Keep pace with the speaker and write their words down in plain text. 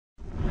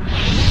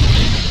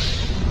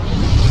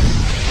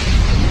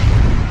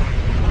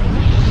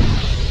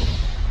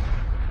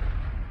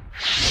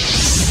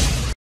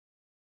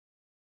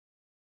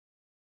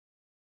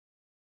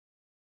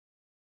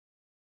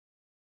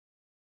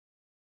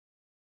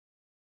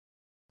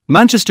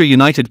Manchester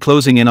United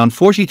closing in on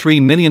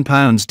 £43 million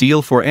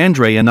deal for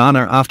Andre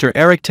Onana after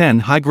Erik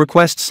ten Hag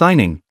requests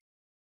signing.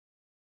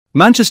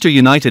 Manchester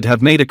United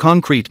have made a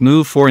concrete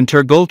move for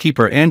Inter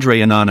goalkeeper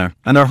Andre Onana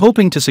and are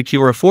hoping to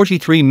secure a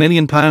 £43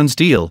 million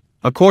deal,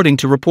 according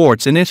to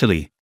reports in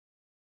Italy.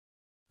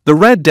 The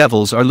Red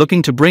Devils are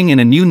looking to bring in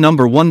a new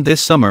number 1 this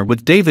summer,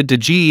 with David de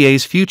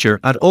Gea's future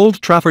at Old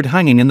Trafford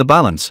hanging in the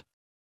balance.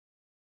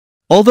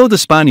 Although the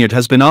Spaniard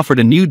has been offered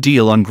a new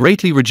deal on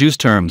greatly reduced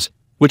terms,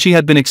 which he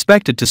had been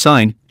expected to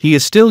sign, he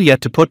is still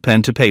yet to put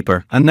pen to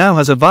paper and now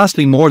has a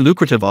vastly more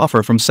lucrative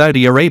offer from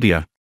Saudi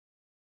Arabia.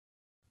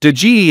 De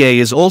Gea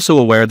is also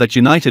aware that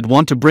United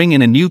want to bring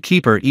in a new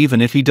keeper even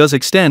if he does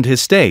extend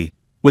his stay,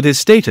 with his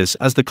status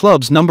as the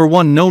club's number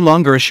 1 no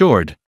longer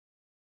assured.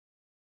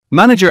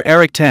 Manager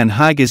Erik ten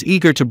Hag is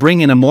eager to bring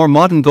in a more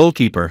modern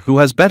goalkeeper who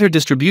has better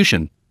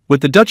distribution,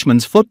 with the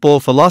Dutchman's football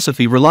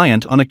philosophy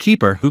reliant on a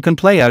keeper who can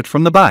play out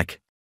from the back.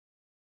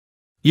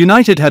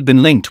 United had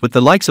been linked with the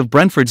likes of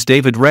Brentford's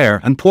David Raya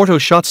and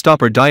Porto's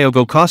shot-stopper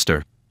Diogo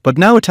Costa, but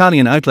now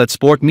Italian outlet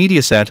Sport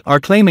Mediaset are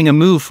claiming a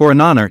move for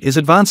Onana is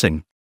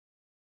advancing.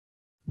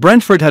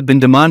 Brentford had been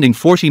demanding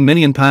 £40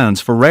 million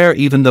for Raya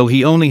even though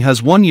he only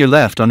has 1 year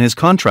left on his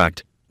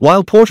contract,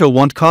 while Porto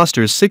want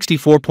Costa's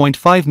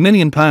 £64.5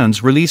 million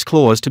release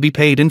clause to be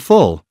paid in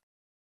full.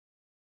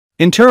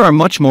 Inter are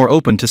much more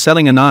open to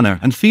selling Onana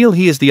and feel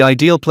he is the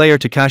ideal player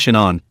to cash in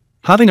on,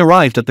 having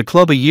arrived at the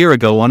club a year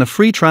ago on a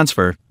free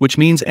transfer, which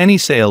means any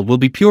sale will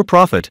be pure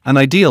profit and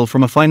ideal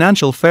from a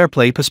financial fair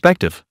play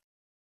perspective.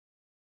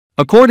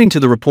 According to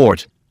the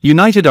report,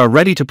 United are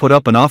ready to put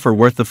up an offer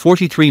worth the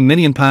 £43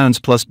 million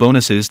plus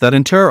bonuses that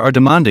Inter are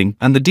demanding,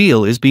 and the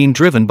deal is being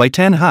driven by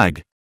ten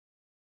Hag.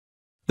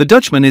 The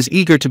Dutchman is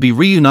eager to be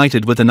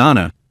reunited with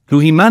Onana, who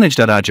he managed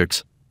at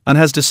Ajax, and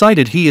has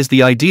decided he is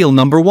the ideal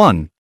number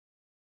 1.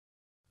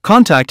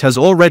 Contact has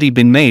already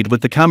been made with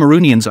the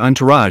Cameroonian's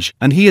entourage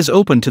and he is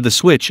open to the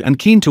switch and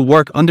keen to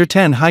work under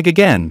ten Hag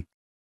again.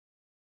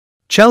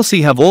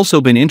 Chelsea have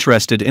also been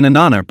interested in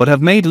Onana but have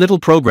made little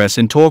progress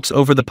in talks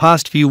over the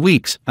past few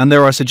weeks, and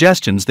there are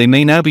suggestions they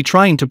may now be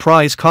trying to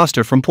prize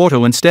Costa from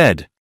Porto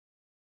instead.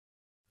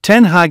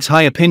 Ten Hag's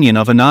high opinion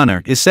of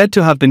Onana is said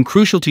to have been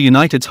crucial to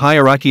United's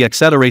hierarchy,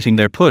 accelerating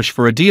their push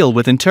for a deal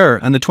with Inter,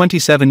 and the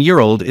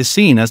 27-year-old is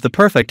seen as the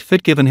perfect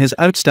fit given his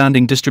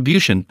outstanding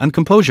distribution and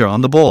composure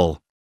on the ball.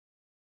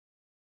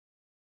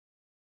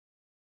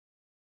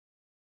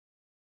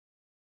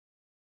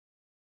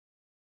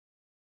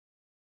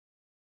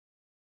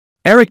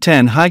 Erik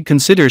ten Hag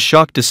considers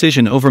shock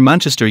decision over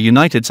Manchester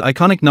United's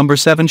iconic number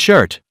 7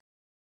 shirt.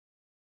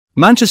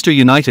 Manchester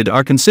United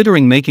are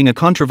considering making a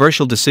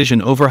controversial decision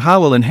over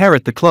how will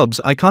inherit the club's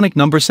iconic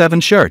number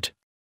 7 shirt.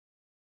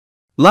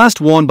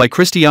 Last worn by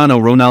Cristiano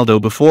Ronaldo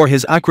before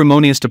his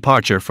acrimonious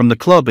departure from the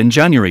club in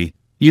January,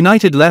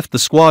 United left the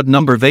squad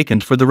number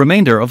vacant for the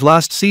remainder of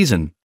last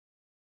season.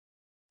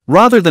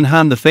 Rather than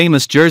hand the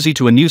famous jersey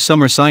to a new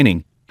summer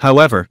signing,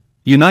 however,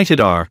 United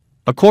are,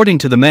 according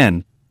to the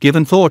men,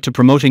 given thought to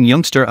promoting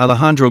youngster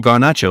Alejandro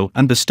Garnacho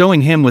and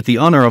bestowing him with the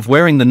honour of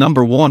wearing the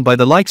number worn by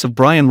the likes of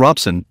Brian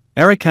Robson,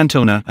 Eric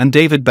Cantona and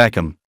David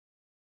Beckham.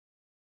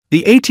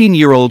 The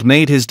 18-year-old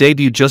made his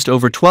debut just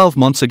over 12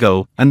 months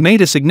ago and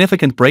made a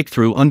significant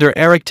breakthrough under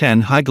Erik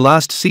ten Hag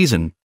last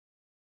season.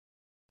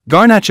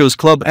 Garnacho's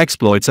club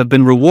exploits have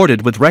been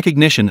rewarded with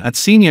recognition at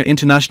senior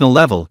international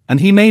level,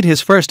 and he made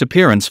his first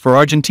appearance for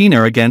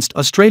Argentina against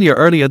Australia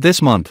earlier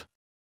this month.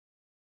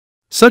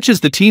 Such is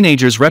the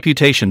teenager's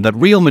reputation that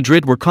Real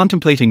Madrid were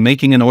contemplating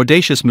making an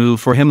audacious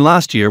move for him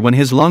last year when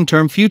his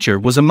long-term future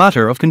was a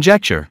matter of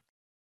conjecture.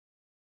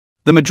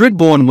 The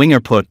Madrid-born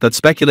winger put that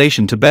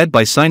speculation to bed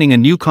by signing a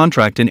new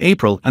contract in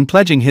April and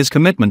pledging his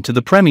commitment to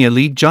the Premier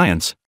League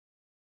giants.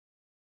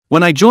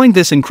 "When I joined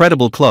this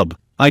incredible club,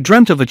 I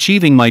dreamt of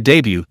achieving my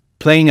debut,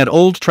 playing at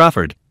Old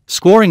Trafford,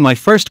 scoring my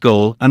first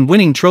goal and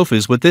winning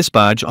trophies with this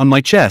badge on my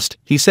chest,"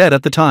 he said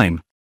at the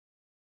time.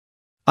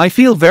 "I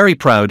feel very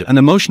proud and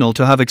emotional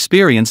to have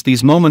experienced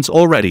these moments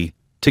already,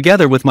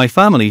 together with my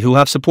family who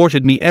have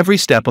supported me every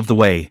step of the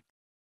way.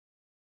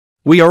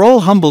 We are all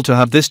humbled to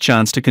have this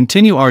chance to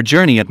continue our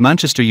journey at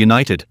Manchester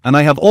United, and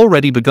I have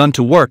already begun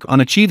to work on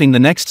achieving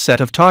the next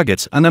set of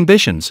targets and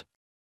ambitions.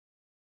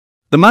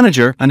 The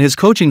manager and his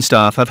coaching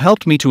staff have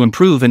helped me to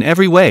improve in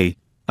every way,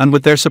 and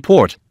with their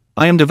support,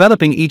 I am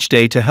developing each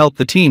day to help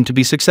the team to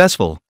be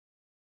successful.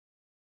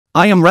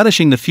 I am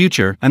relishing the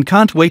future and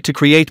can't wait to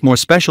create more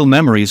special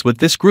memories with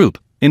this group,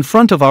 in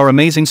front of our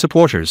amazing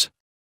supporters."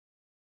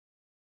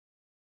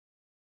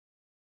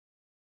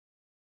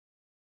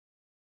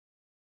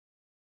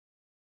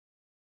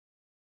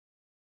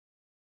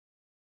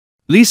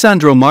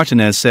 Lisandro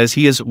Martinez says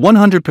he is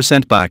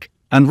 100% back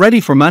and ready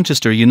for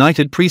Manchester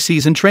United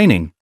pre-season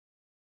training.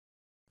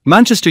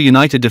 Manchester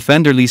United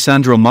defender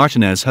Lisandro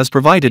Martinez has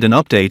provided an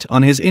update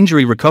on his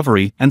injury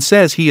recovery and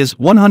says he is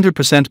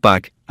 100%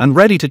 back and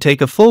ready to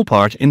take a full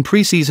part in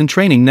pre-season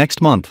training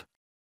next month.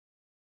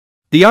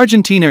 The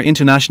Argentina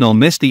international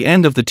missed the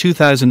end of the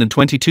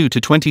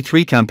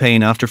 2022-23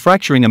 campaign after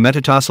fracturing a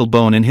metatarsal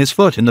bone in his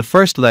foot in the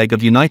first leg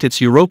of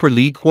United's Europa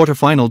League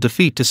quarter-final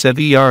defeat to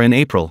Sevilla in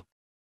April.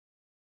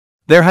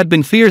 There had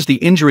been fears the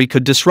injury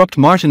could disrupt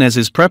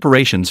Martinez's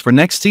preparations for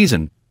next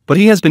season, but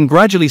he has been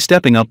gradually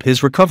stepping up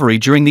his recovery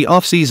during the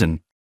off-season.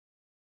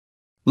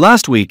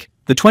 Last week,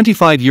 the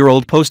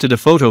 25-year-old posted a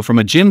photo from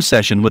a gym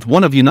session with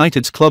one of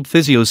United's club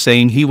physios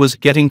saying he was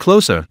getting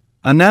closer,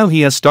 and now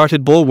he has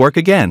started ball work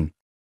again.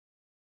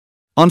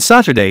 On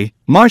Saturday,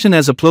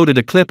 Martinez uploaded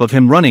a clip of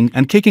him running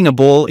and kicking a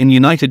ball in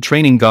United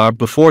training garb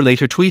before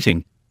later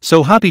tweeting,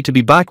 "So happy to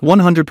be back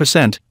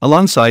 100%,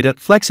 alongside a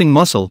flexing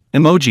muscle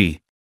emoji."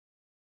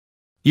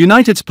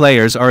 United's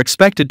players are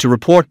expected to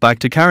report back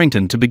to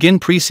Carrington to begin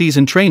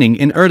pre-season training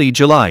in early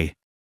July.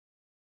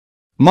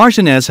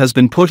 Martinez has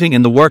been putting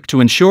in the work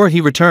to ensure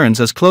he returns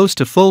as close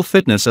to full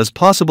fitness as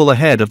possible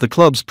ahead of the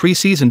club's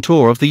pre-season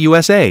tour of the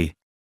USA.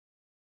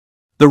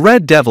 The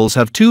Red Devils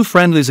have 2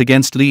 friendlies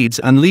against Leeds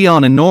and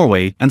Lyon in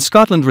Norway and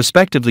Scotland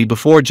respectively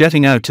before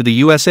jetting out to the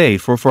USA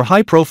for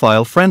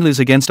high-profile friendlies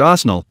against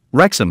Arsenal,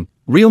 Wrexham,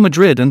 Real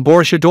Madrid and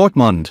Borussia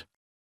Dortmund.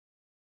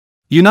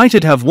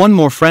 United have one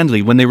more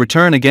friendly when they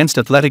return against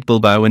Athletic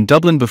Bilbao in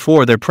Dublin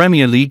before their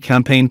Premier League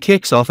campaign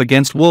kicks off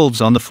against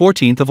Wolves on the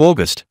 14th of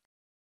August.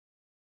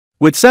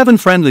 With 7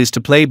 friendlies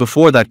to play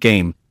before that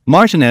game,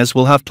 Martinez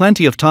will have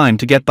plenty of time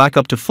to get back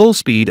up to full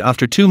speed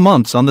after 2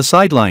 months on the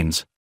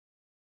sidelines.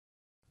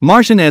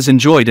 Martinez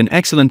enjoyed an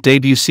excellent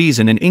debut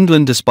season in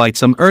England despite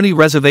some early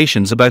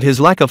reservations about his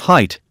lack of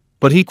height,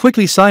 but he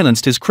quickly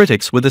silenced his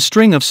critics with a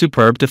string of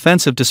superb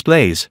defensive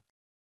displays.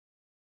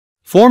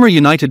 Former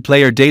United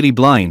player Daley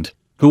Blind,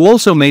 who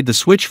also made the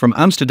switch from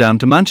Amsterdam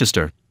to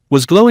Manchester,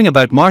 was glowing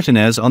about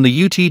Martinez on the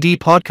UTD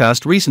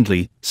podcast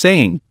recently,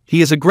 saying, "He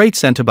is a great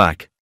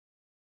centre-back.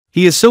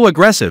 He is so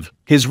aggressive,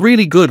 he's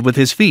really good with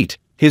his feet,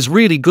 he's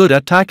really good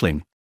at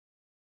tackling.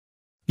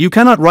 You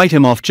cannot write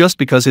him off just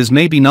because he's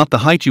maybe not the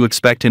height you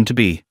expect him to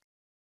be.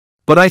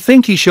 But I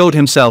think he showed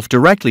himself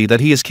directly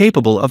that he is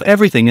capable of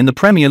everything in the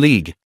Premier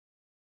League."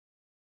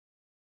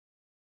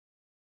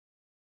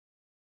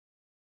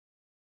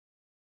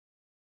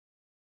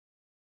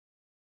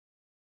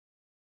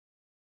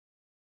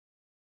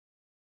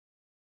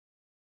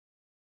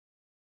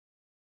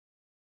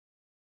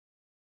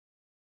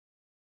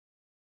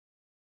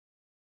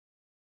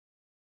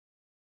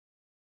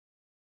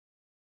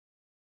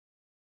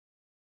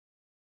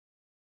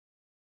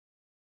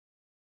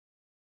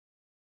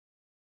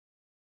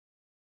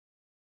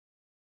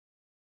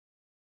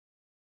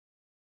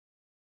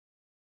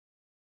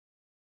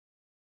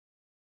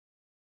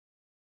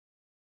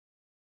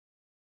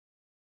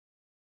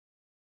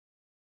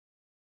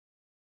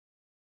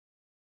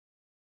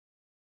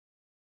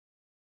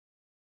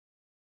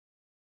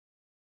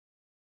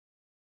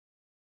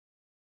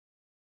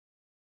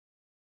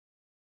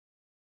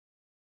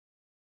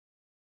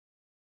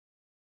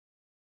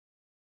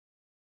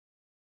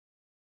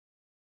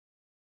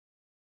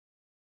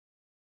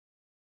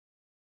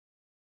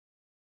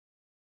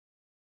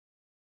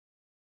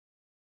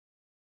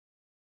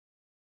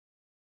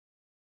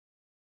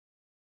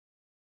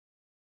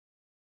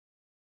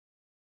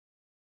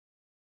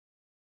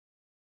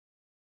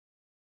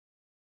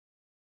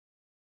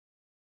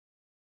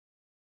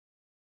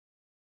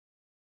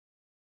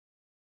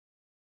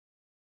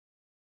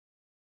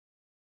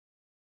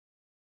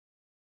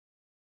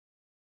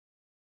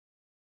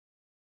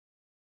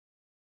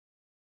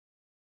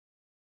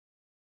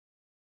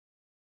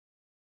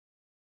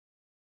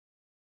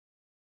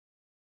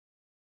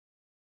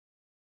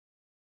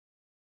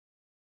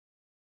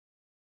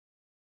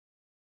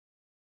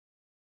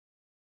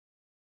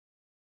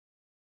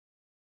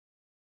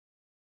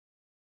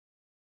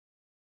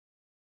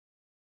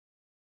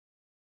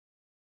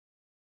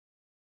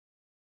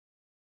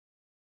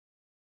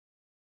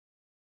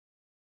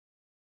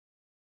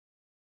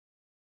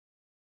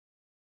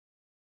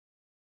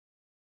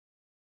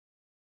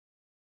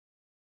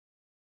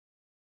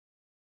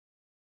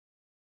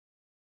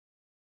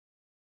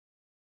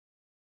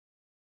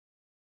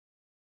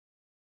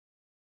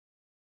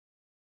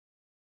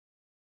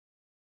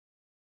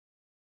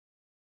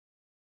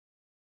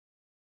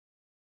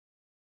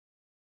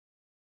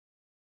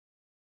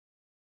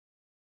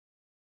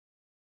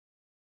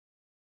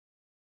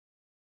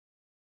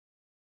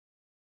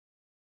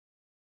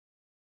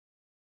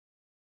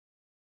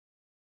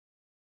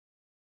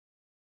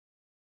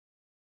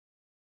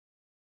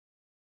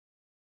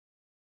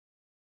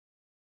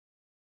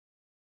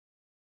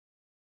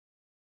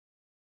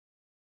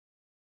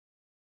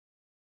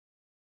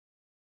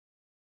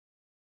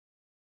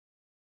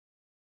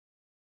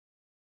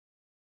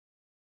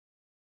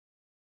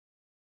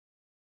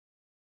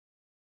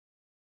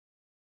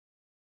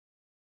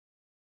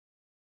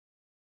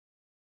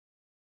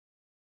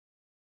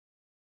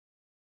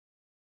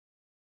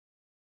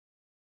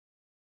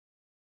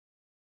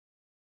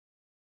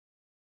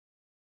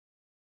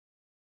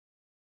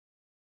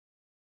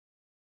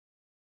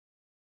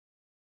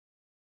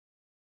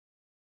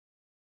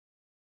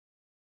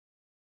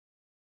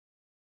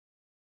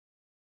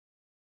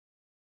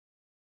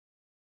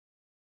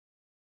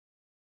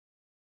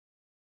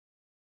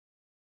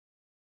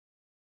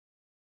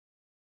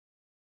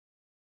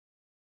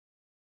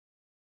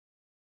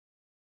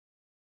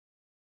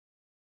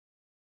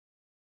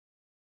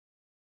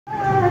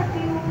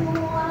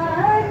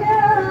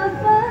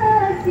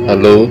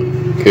 Halo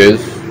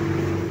guys,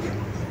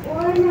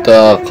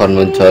 kita akan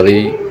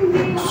mencari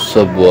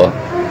sebuah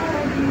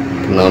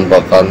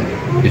penampakan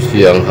di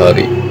siang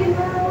hari.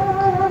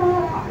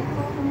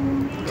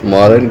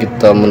 Kemarin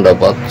kita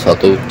mendapat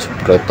satu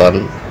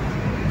jepretan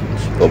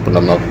sebuah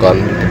penampakan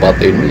di tempat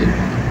ini.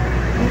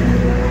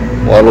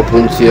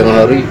 Walaupun siang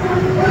hari,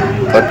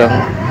 kadang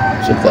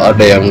suka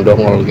ada yang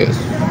dongol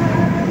guys.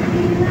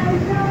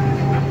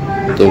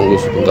 Tunggu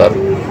sebentar.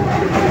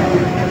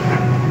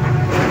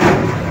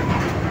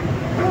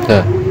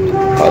 Nah,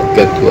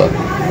 kaget gua.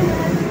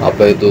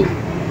 Apa itu?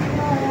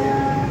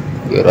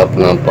 Kira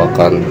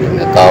penampakan,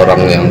 ternyata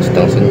orang yang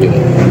sedang senyum.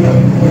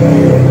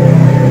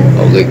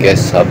 Oke guys,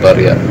 sabar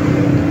ya.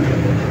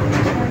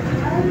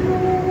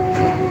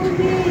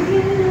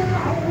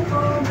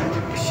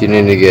 Di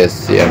sini nih guys,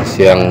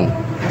 siang-siang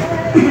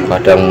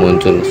kadang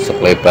muncul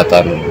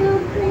sekelebatan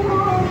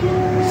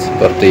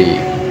seperti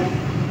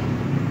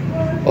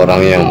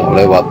orang yang mau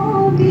lewat.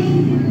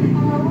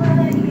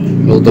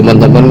 Untuk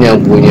teman-teman yang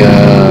punya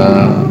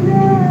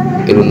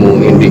ilmu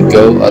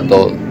indigo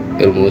atau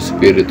ilmu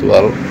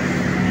spiritual,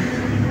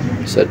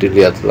 bisa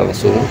dilihat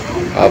langsung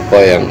apa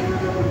yang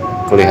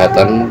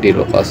kelihatan di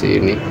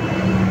lokasi ini.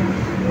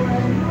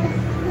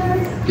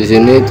 Di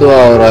sini itu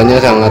auranya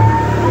sangat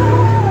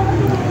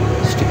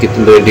sedikit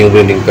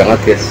merinding-merinding banget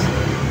guys,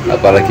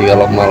 apalagi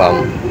kalau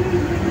malam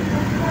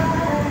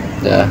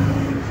ya.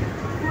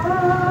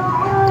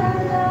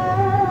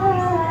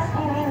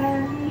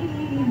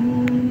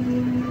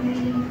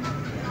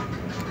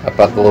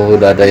 Apakah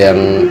udah ada yang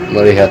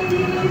melihat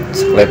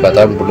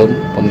sekelebatan belum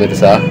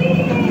pemirsa?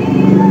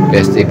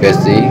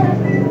 Besti-besti,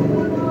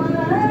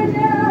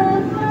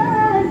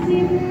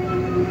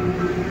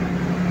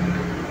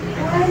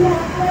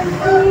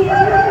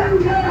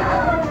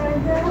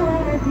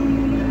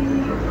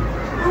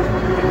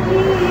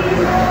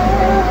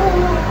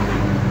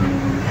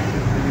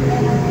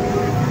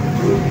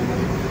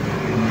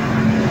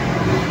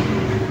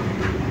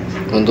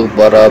 untuk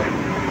para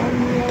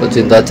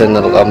pecinta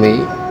channel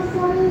kami,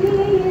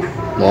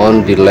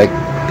 mohon di like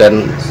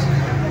dan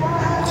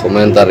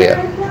komentar ya,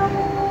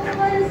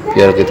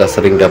 biar kita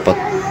sering dapat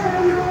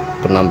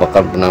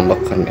penampakan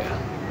ya.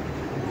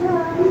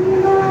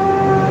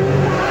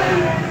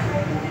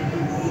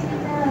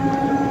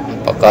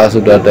 Apakah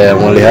sudah ada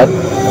yang melihat?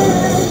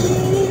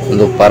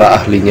 Untuk para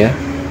ahlinya,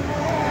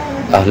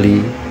 ahli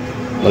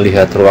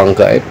melihat ruang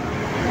gaib,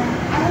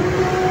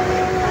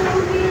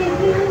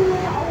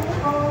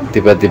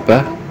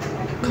 tiba-tiba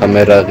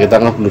kamera kita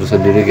ngeblur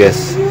sendiri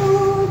guys.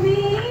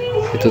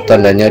 Itu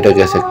tandanya ada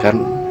gesekan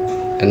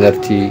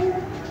energi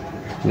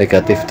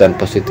negatif dan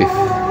positif.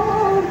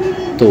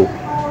 Tuh,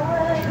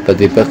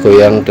 tiba-tiba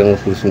goyang dan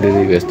ngeblur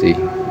sendiri guys.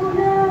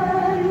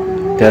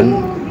 Dan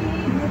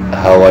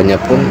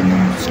hawanya pun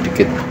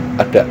sedikit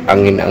ada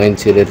angin-angin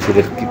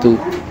silir-silir gitu.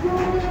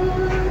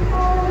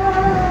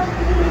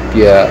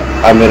 Dia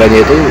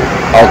kameranya itu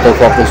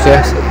autofokusnya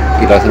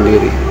hilang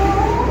sendiri.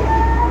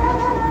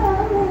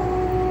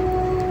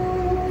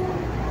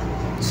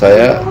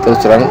 Saya terus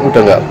terang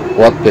udah nggak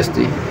kuat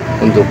besti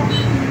untuk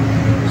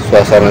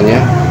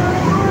suasananya,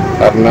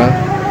 karena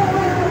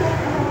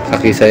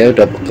kaki saya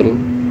udah pegel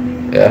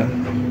ya.